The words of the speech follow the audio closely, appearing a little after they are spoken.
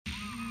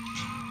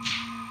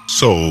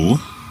So,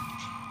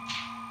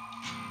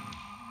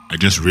 I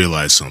just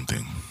realized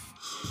something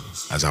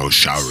as I was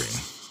showering.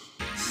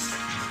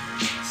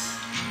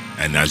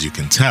 And as you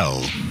can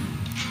tell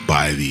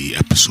by the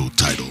episode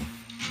title,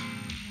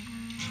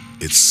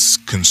 it's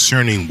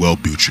concerning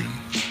Wellbutrin.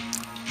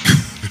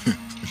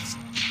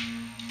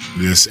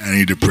 This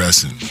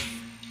antidepressant,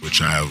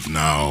 which I have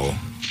now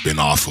been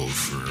off of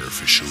for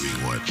officially,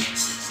 like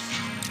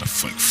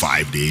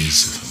 5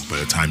 days. By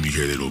the time you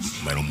hear it, it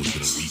might almost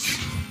been a week.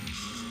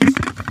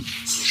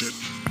 Shit.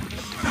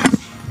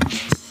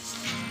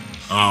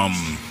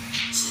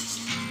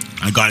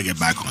 I gotta get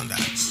back on that,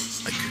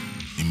 like,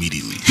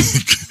 immediately.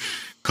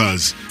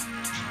 Because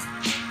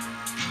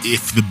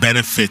if the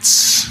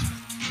benefits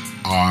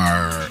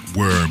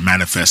were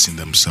manifesting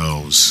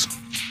themselves,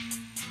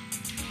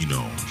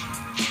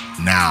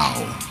 now,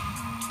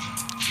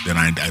 then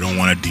I don't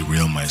want to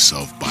derail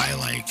myself by,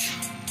 like,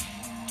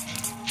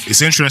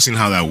 it's interesting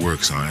how that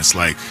works, huh? It's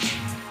like,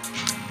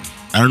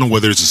 I don't know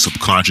whether it's a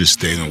subconscious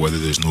thing or whether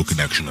there's no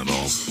connection at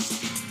all.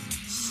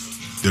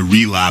 The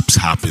relapse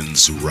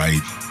happens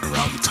right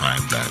around the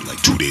time that,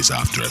 like, 2 days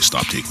after I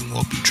stopped taking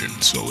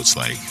Wellbutrin. So it's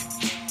like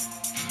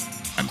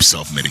I'm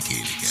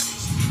self-medicating again.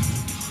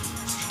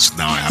 So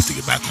now I have to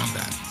get back on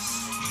that,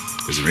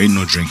 because there ain't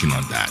no drinking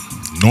on that,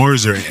 nor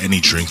is there any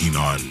drinking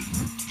on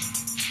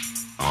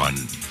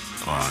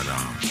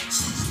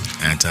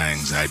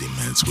anti-anxiety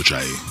meds, which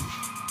I've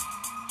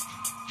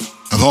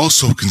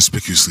also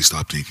conspicuously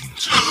stopped taking.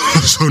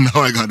 So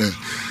now I gotta,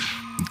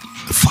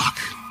 fuck.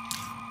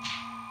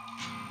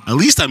 At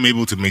least I'm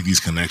able to make these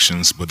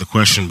connections, but the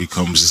question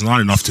becomes, it's not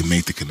enough to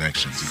make the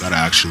connections. You gotta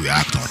actually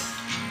act on it.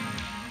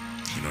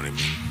 You know what I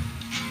mean?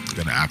 You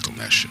gotta act on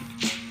that shit.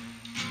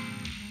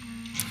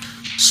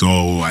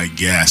 So I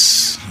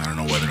guess, I don't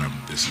know whether I'm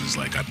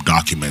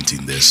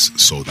documenting this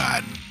so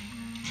that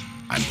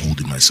I'm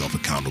holding myself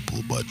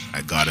accountable, but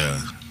I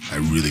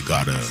really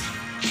gotta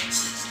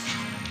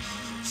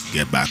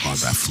get back on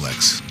that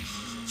flex.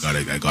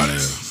 I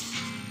gotta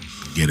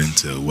get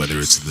into whether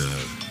it's the...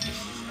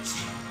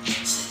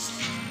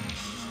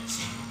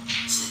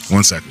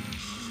 1 second.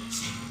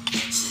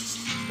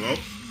 Well,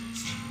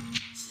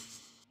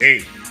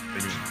 hey.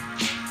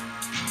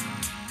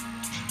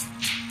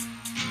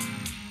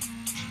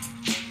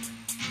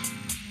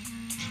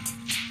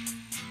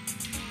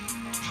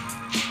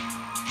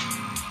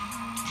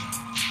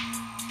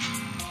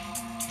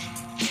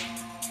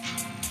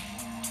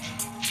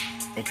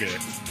 Okay.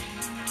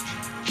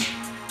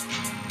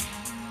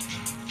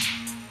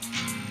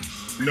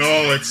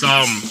 No, it's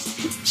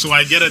so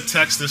I get a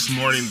text this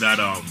morning that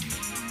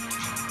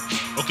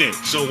okay,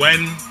 so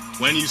when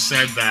you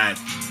said that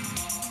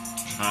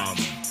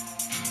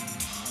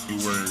you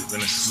were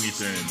gonna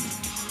sleep in,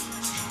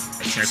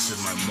 I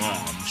texted my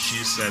mom.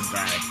 She said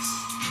that,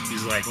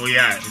 she's like, oh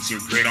yeah, it's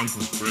your great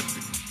uncle's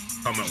birthday.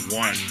 Come at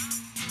 1,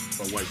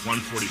 but like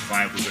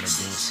 1:45 we're gonna go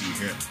see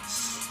him.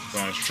 So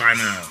I was trying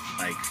to,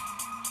 like,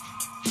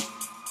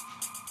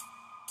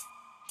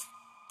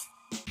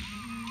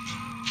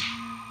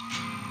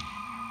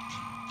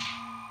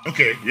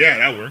 okay, yeah,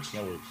 that works.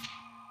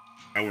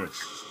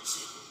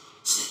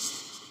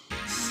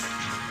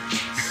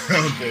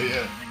 Okay,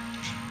 yeah.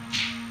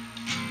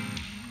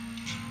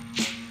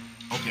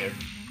 Okay.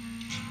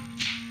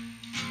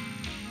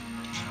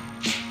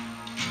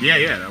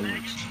 Yeah, that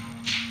works.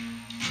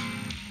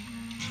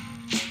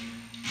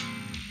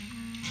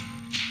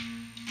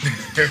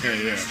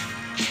 Yeah.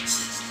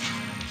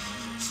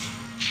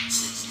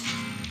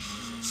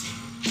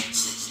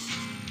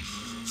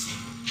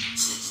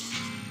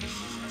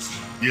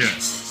 Yeah.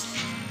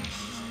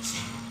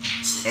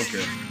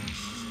 Okay.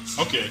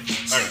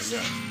 Alright,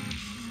 yeah.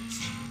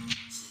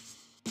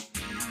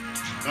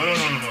 No.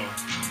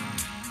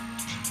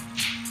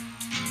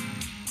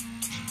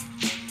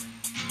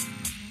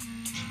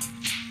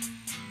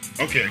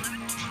 Okay.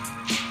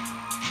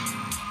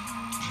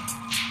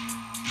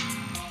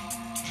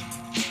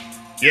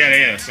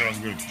 Yeah, sounds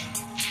good.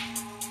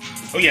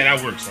 Oh yeah,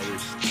 that works.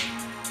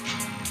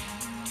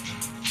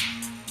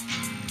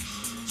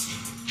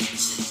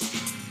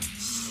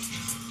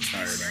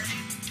 Alright, man.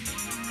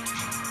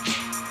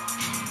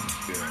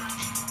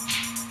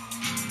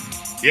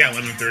 Yeah,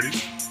 11:30.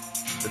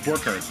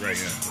 Report cards, right,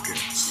 yeah, okay.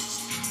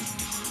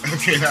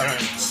 Okay,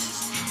 alright.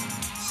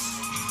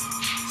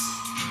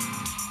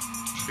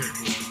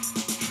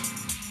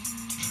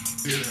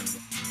 Yeah.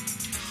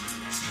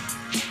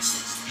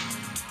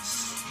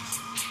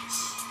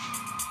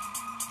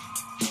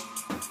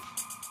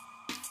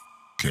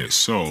 Okay,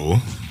 so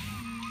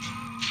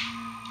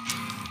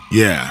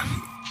yeah,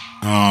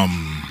 I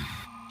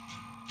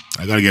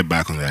gotta get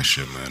back on that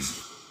shit, man.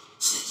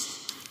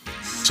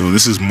 So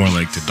this is more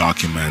like to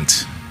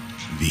document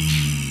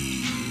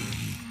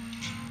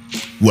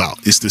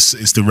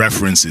it's to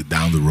reference it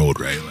down the road,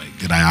 right? Like,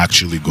 did I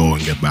actually go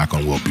and get back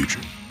on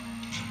Wellbutrin?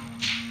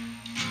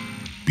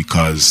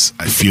 Because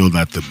I feel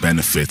that the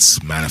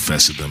benefits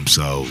manifested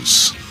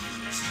themselves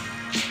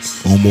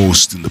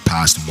almost in the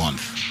past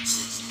month.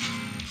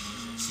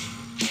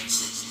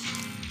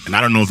 And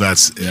I don't know if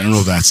that's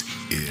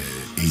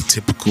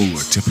atypical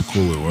or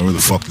typical or whatever the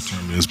fuck the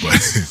term is, but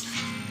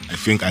I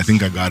think I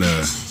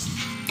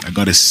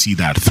gotta see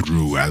that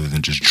through rather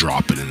than just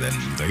drop it and then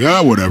be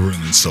like, whatever,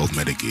 and then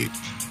self-medicate.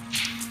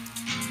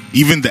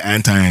 Even the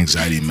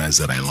anti-anxiety meds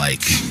that I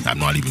like, I'm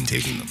not even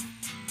taking them.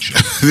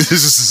 This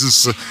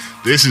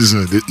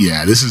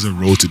is a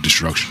road to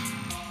destruction.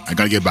 I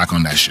gotta get back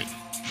on that shit.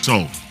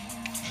 So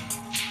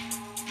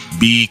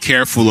be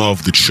careful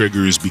of the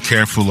triggers, be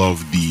careful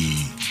of the,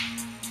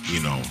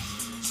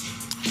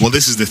 well,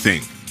 this is the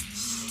thing.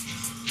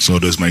 So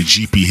does my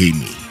GP hate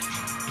me?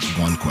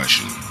 One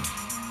question.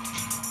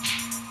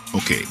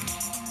 Okay,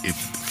 if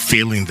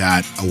failing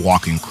that, a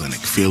walk-in clinic,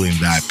 failing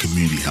that,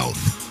 community health.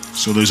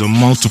 So there's a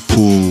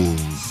multiple,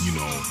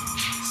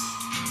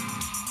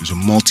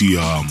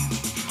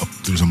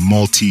 there's a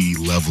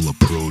multi-level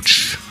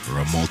approach, or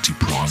a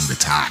multi-pronged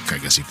attack, I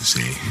guess you could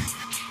say,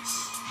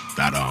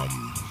 that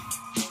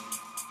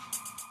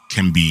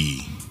can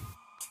be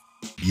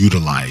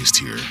utilized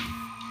here.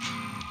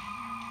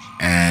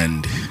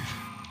 And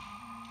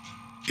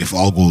if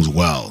all goes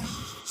well,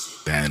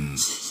 then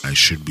I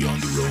should be on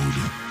the road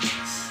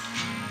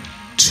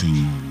to,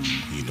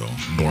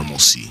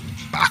 normalcy,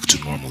 back to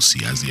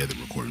normalcy, as the other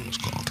recording was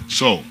called.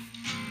 So,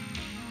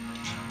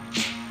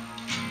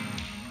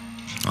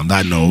 on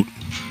that note,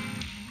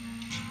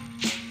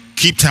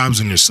 keep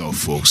tabs on yourself,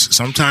 folks.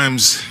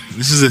 Sometimes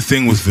this is the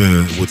thing with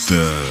the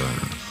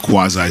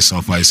quasi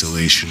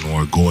self-isolation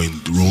or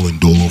rolling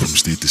dolo from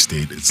state to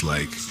state. It's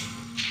like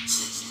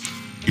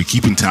you're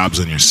keeping tabs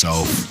on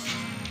yourself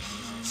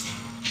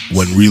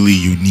when really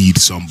you need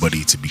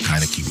somebody to be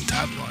kind of keeping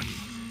tabs on you.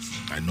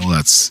 I know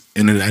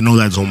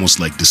that's almost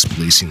like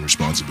displacing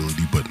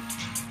responsibility, but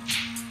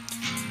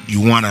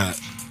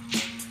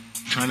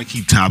trying to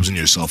keep tabs on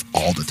yourself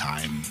all the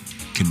time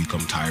can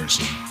become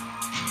tiresome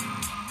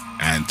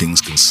and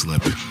things can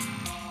slip.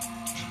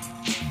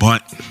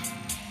 But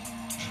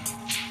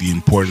the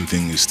important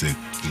thing is to,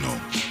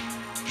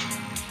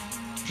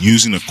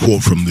 using a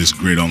quote from this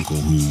great uncle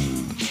who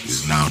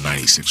is now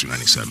 96 or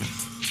 97,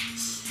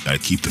 gotta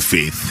keep the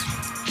faith.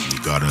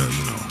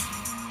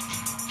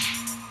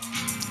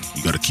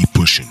 You gotta keep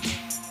pushing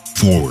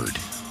forward,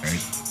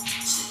 right?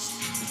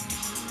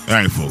 All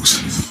right, folks.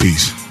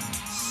 Peace.